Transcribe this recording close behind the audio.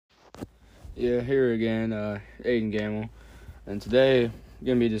Yeah, here again, Aiden Gamble, and today I'm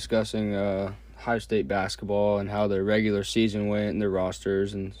going to be discussing Ohio State basketball and how their regular season went and their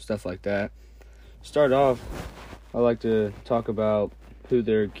rosters and stuff like that. Start off, I like to talk about who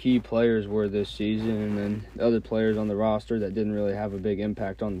their key players were this season and then the other players on the roster that didn't really have a big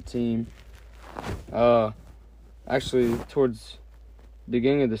impact on the team. Actually, towards the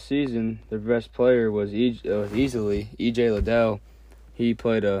beginning of the season, their best player was easily E.J. Liddell. He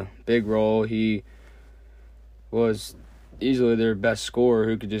played a big role. He was easily their best scorer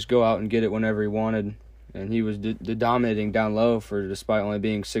who could just go out and get it whenever he wanted. And he was dominating down low despite only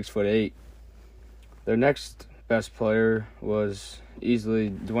being 6'8". Their next best player was easily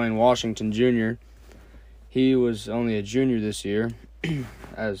Dwayne Washington Jr. He was only a junior this year.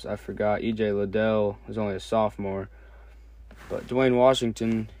 As I forgot, E.J. Liddell was only a sophomore. But Dwayne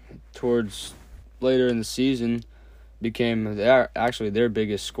Washington, towards later in the season, became actually their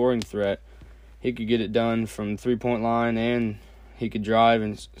biggest scoring threat. He could get it done from three-point line, and he could drive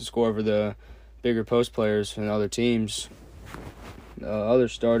and score over the bigger post players and other teams. Other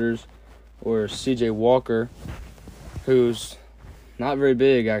starters were C.J. Walker, who's not very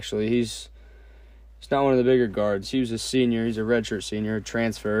big, actually. He's not one of the bigger guards. He was a senior. He's a redshirt senior, a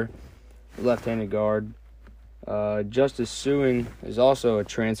transfer, left-handed guard. Justice Suing is also a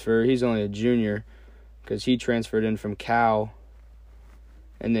transfer. He's only a junior because he transferred in from Cal.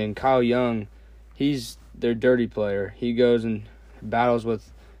 And then Kyle Young, he's their dirty player. He goes and battles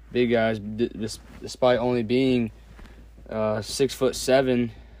with big guys despite only being 6'7".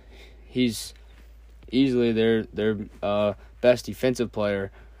 He's easily their best defensive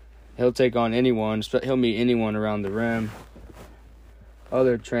player. He'll take on anyone. He'll meet anyone around the rim.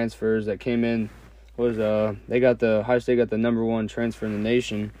 Other transfers that came in was Ohio State got the number one transfer in the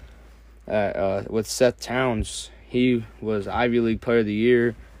nation with Seth Towns. He was Ivy League Player of the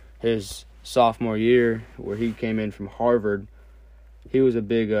Year his sophomore year, where he came in from Harvard. He was a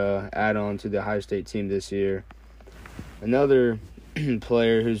big add-on to the Ohio State team this year. Another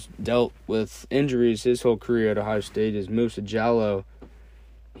player who's dealt with injuries his whole career at Ohio State is Musa Jallow.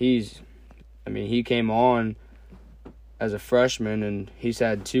 He came on as a freshman, and he's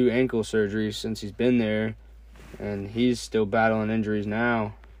had 2 ankle surgeries since he's been there, and he's still battling injuries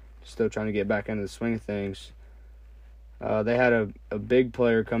now, still trying to get back into the swing of things. They had a big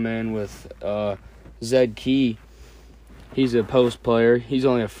player come in with Zed Key. He's a post player. He's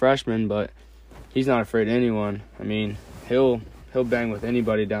only a freshman, but he's not afraid of anyone. He'll bang with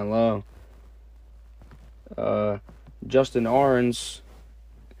anybody down low. Justin Ahrens,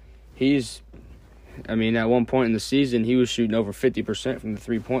 at one point in the season, he was shooting over 50% from the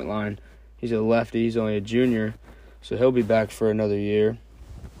three-point line. He's a lefty. He's only a junior, so he'll be back for another year.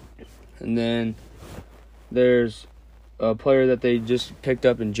 And then there's a player that they just picked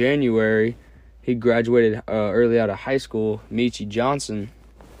up in January. He graduated early out of high school, Michi Johnson.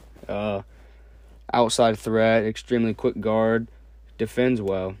 Outside threat, extremely quick guard, defends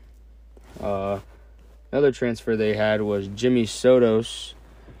well. Another transfer they had was Jimmy Sotos.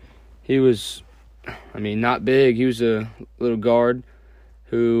 He was, not big. He was a little guard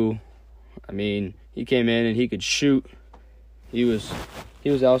who, he came in and he could shoot. He was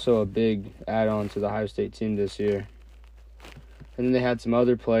also a big add-on to the Ohio State team this year. And then they had some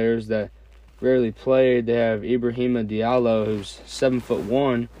other players that rarely played. They have Ibrahima Diallo, who's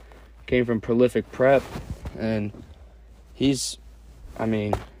 7'1", came from Prolific Prep, and he's a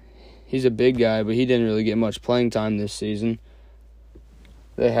big guy, but he didn't really get much playing time this season.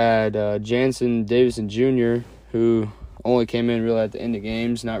 They had Jansen Davison Jr., who only came in really at the end of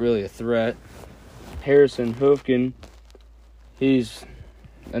games, not really a threat. Harrison Hoofkin, he's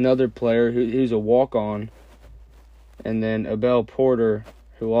another player who's a walk-on. And then Abel Porter,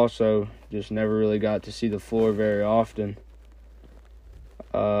 who also just never really got to see the floor very often.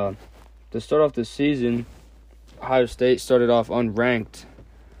 To start off the season, Ohio State started off unranked.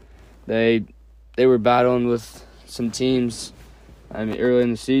 They were battling with some teams. Early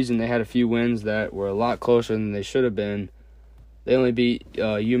in the season, they had a few wins that were a lot closer than they should have been. They only beat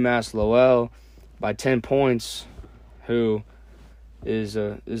UMass Lowell by 10 points, who is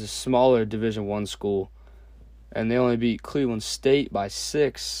a smaller Division I school. And they only beat Cleveland State by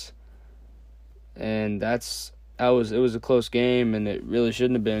 6. And it was a close game, and it really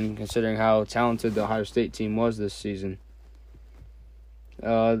shouldn't have been, considering how talented the Ohio State team was this season.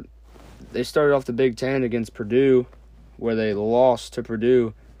 They started off the Big Ten against Purdue, where they lost to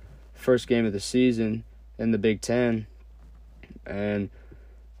Purdue first game of the season in the Big Ten. And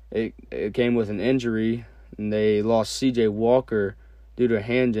it came with an injury, and they lost C.J. Walker due to a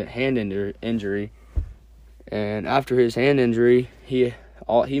hand injury. And after his hand injury, he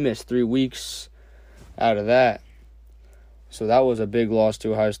He missed 3 weeks out of that. So that was a big loss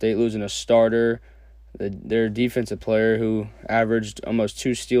to Ohio State, losing a starter, their defensive player who averaged almost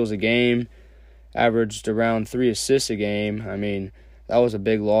 2 steals a game, averaged around 3 assists a game. I mean, that was a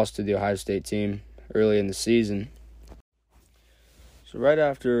big loss to the Ohio State team early in the season. So right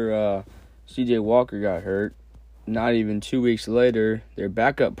after C.J. Walker got hurt, not even 2 weeks later, their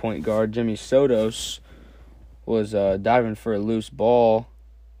backup point guard, Jimmy Sotos, was diving for a loose ball,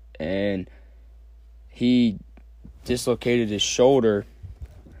 and he dislocated his shoulder,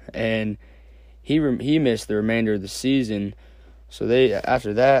 and he missed the remainder of the season. So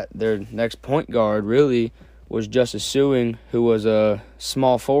after that, their next point guard really was Justice Sueing, who was a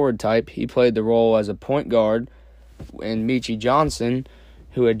small forward type. He played the role as a point guard, and Meechie Johnson,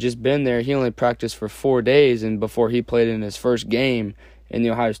 who had just been there, he only practiced for 4 days, and before he played in his first game in the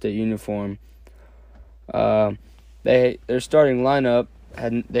Ohio State uniform. Their starting lineup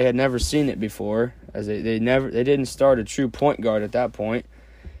had never seen it before, as they didn't start a true point guard at that point.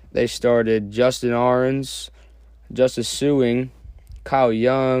 They started Justin Ahrens, Justice Sueing, Kyle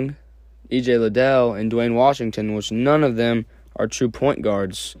Young, E.J. Liddell, and Dwayne Washington, which none of them are true point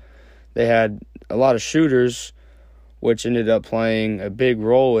guards. They had a lot of shooters, which ended up playing a big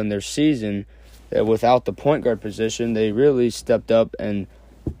role in their season. That without the point guard position, they really stepped up and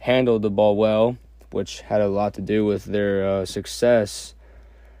handled the ball well, which had a lot to do with their success.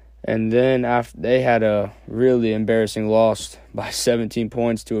 And then after they had a really embarrassing loss by 17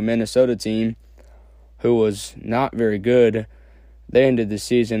 points to a Minnesota team who was not very good. They ended the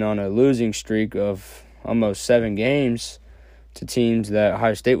season on a losing streak of almost 7 games to teams that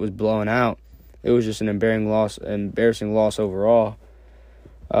Ohio State was blowing out. It was just an embarrassing loss overall.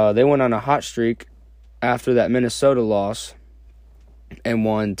 They went on a hot streak after that Minnesota loss and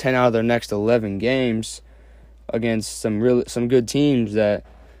won 10 out of their next 11 games against some good teams that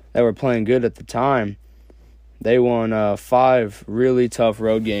were playing good at the time. They won 5 really tough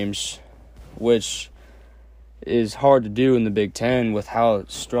road games, which is hard to do in the Big Ten with how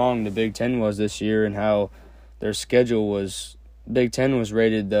strong the Big Ten was this year and how their schedule was. Big Ten was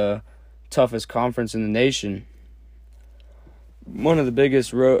rated the toughest conference in the nation. One of the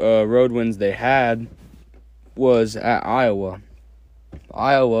biggest road wins they had was at Iowa.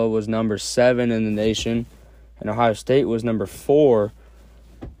 Iowa was number 7 in the nation, and Ohio State was number 4.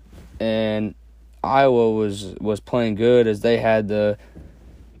 And Iowa was playing good, as they had the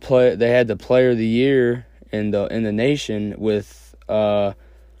player of the year in the nation with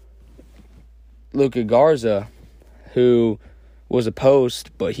Luka Garza, who was a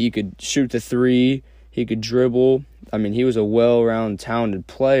post, but he could shoot the 3, he could dribble. I mean, he was a well-rounded, talented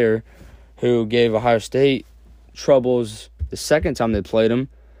player who gave Ohio State troubles the second time they played him.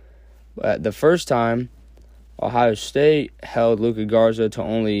 But the first time, Ohio State held Luka Garza to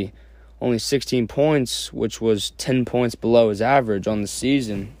only 16 points, which was 10 points below his average on the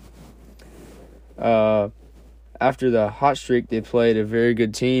season. After the hot streak, they played a very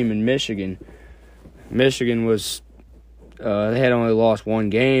good team in Michigan. Michigan was they had only lost 1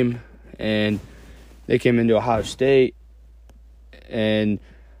 game, and they came into Ohio State, and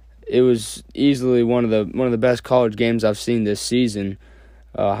it was easily one of the best college games I've seen this season.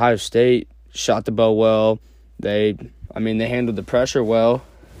 Ohio State shot the ball well. They handled the pressure well.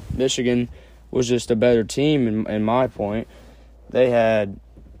 Michigan was just a better team in my point. They had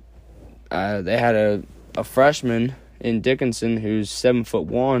a freshman in Dickinson who's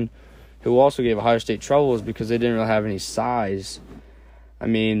 7'1", who also gave Ohio State troubles because they didn't really have any size. I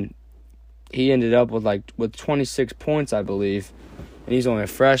mean, he ended up with 26 points, I believe, and he's only a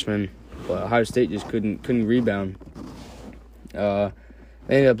freshman. But Ohio State just couldn't rebound. They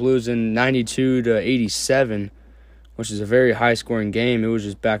ended up losing 92-87, which is a very high-scoring game. It was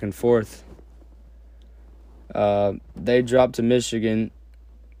just back and forth. They dropped to Michigan,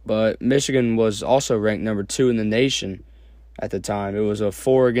 but Michigan was also ranked number 2 in the nation at the time. It was a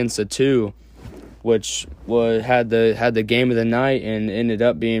 4-2, which had the game of the night and ended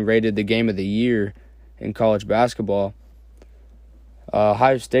up being rated the game of the year in college basketball.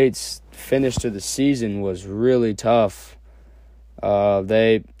 Ohio State's finish to the season was really tough.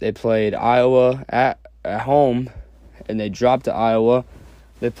 They played Iowa at home, and they dropped to Iowa.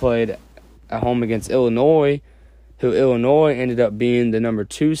 They played at home against Illinois, who Illinois ended up being the number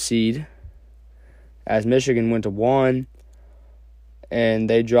 2 seed, as Michigan went to 1. And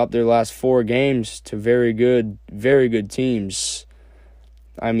they dropped their last 4 games to very good teams.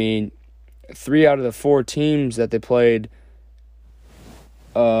 I mean, 3 out of the 4 teams that they played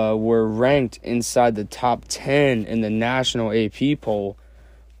were ranked inside the top 10 in the national AP poll,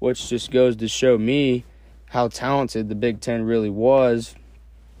 which just goes to show me how talented the Big Ten really was.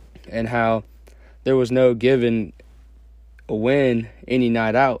 and how there was no giving a win any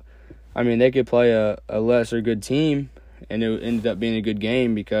night out. I mean, they could play a lesser good team, and it ended up being a good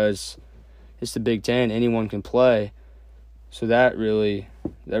game because it's the Big Ten. Anyone can play. So that really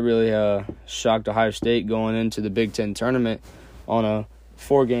shocked Ohio State going into the Big Ten tournament on a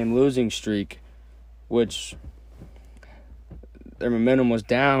 4-game losing streak, which their momentum was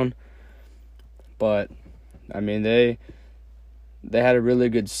down. But, I mean, they had a really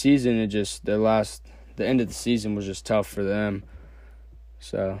good season. It just the end of the season was just tough for them.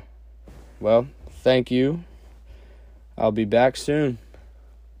 So, well, thank you. I'll be back soon.